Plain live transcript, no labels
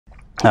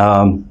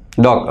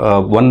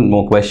Doc, one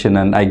more question,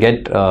 and I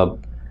get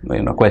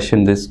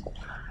questioned this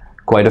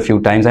quite a few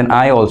times, and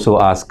I also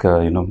ask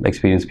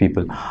experienced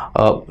people.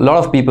 A lot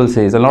of people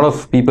says, a lot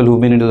of people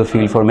who've been into the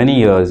field for many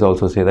years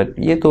also say that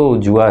ये तो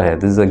जुआ है,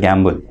 this is a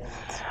gamble.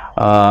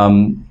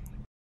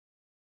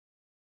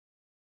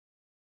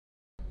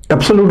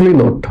 Absolutely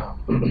not.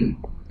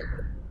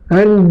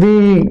 And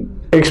the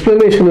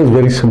explanation is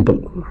very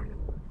simple.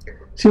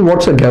 See,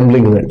 what's a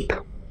gambling event?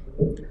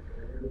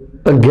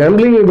 A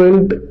gambling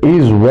event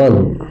is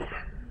one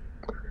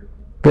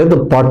where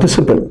the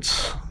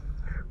participants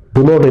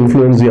do not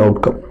influence the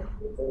outcome.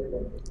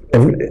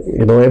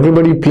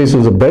 Everybody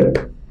places a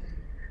bet.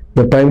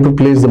 The time to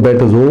place the bet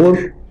is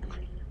over.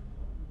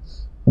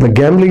 The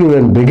gambling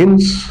event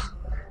begins.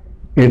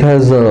 It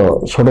has a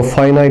sort of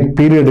finite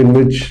period in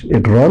which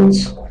it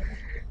runs,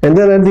 and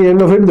then at the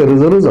end of it there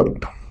is a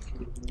result.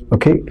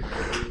 Okay,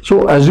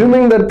 so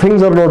assuming that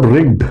things are not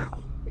rigged,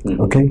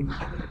 okay,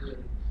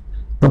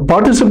 the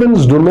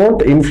participants do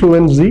not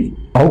influence the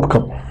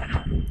outcome.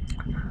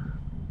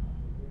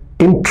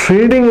 In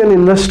trading and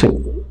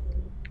investing,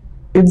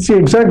 it's the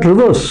exact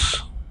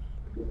reverse.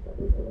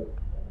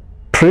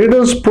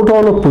 Traders put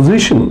on a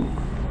position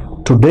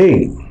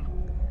today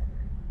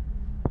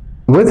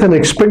with an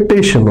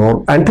expectation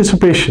or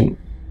anticipation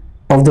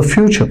of the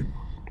future.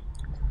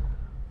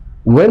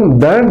 When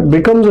that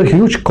becomes a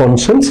huge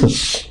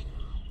consensus,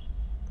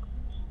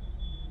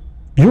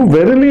 you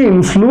verily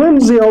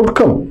influence the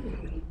outcome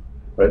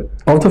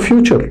of the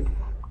future.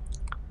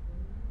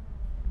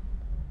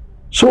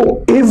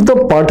 So if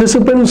the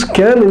participants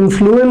can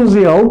influence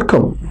the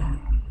outcome,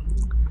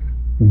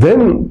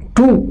 then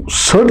to a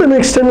certain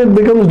extent it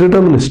becomes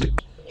deterministic.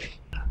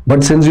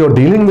 But since you're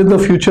dealing with the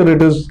future,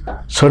 it is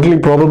certainly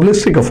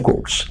probabilistic, of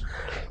course.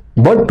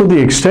 But to the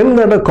extent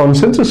that a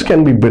consensus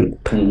can be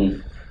built,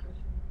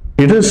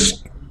 it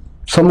is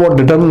somewhat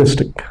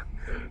deterministic.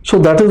 So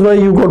that is why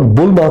you got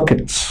bull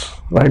markets,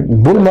 right?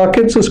 Bull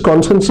markets is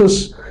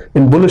consensus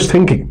in bullish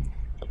thinking.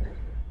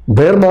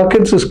 Bear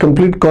markets is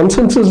complete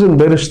consensus in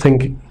bearish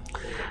thinking.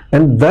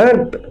 And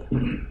that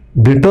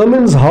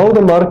determines how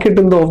the market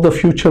of the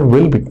future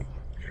will be.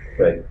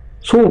 Right.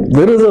 So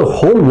there is a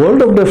whole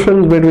world of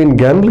difference between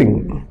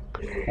gambling.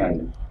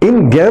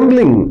 In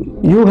gambling,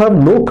 you have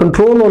no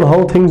control on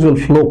how things will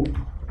flow.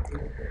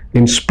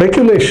 In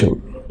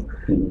speculation,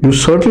 you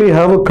certainly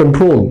have a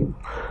control,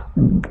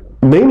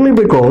 mainly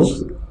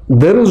because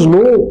there is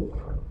no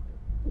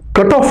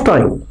cut-off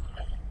time.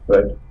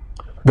 Right.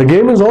 The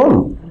game is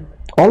on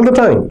all the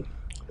time.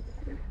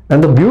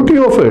 And the beauty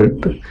of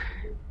it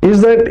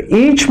is that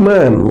each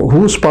man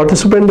who's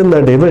participant in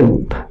that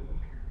event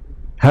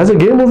has a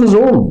game of his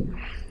own.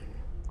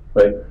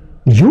 Right.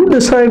 You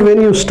decide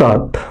when you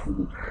start,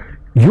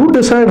 you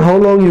decide how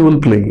long you will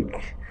play,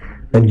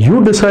 and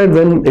you decide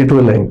when it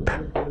will end,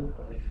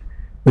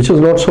 which is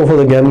not so for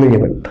the gambling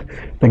event.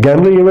 The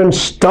gambling event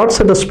starts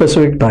at a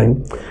specific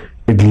time,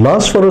 it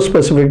lasts for a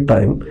specific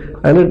time,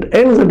 and it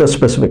ends at a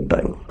specific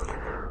time,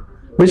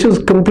 which is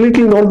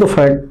completely not the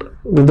fact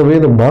with the way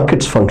the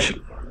markets function.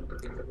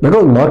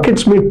 Because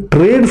markets may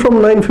trade from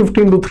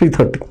 9:15 to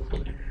 3:30,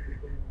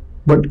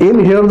 but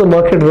in here the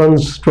market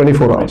runs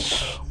 24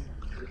 hours.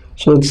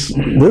 So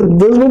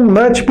there's no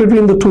match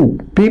between the two.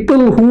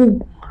 People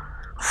who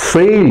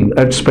fail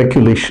at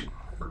speculation,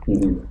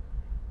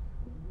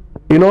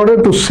 in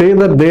order to say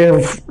that they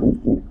have,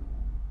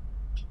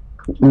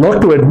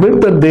 not to admit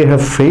that they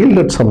have failed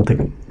at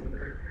something,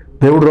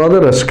 they would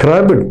rather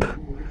ascribe it,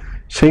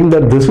 saying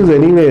that this is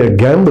anyway a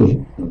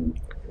gamble,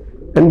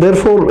 and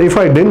therefore if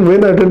I didn't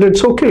win at it,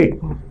 it's okay.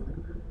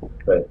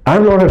 Right.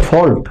 I'm not at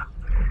fault.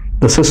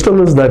 The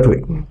system is that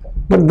way.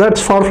 But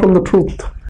that's far from the truth.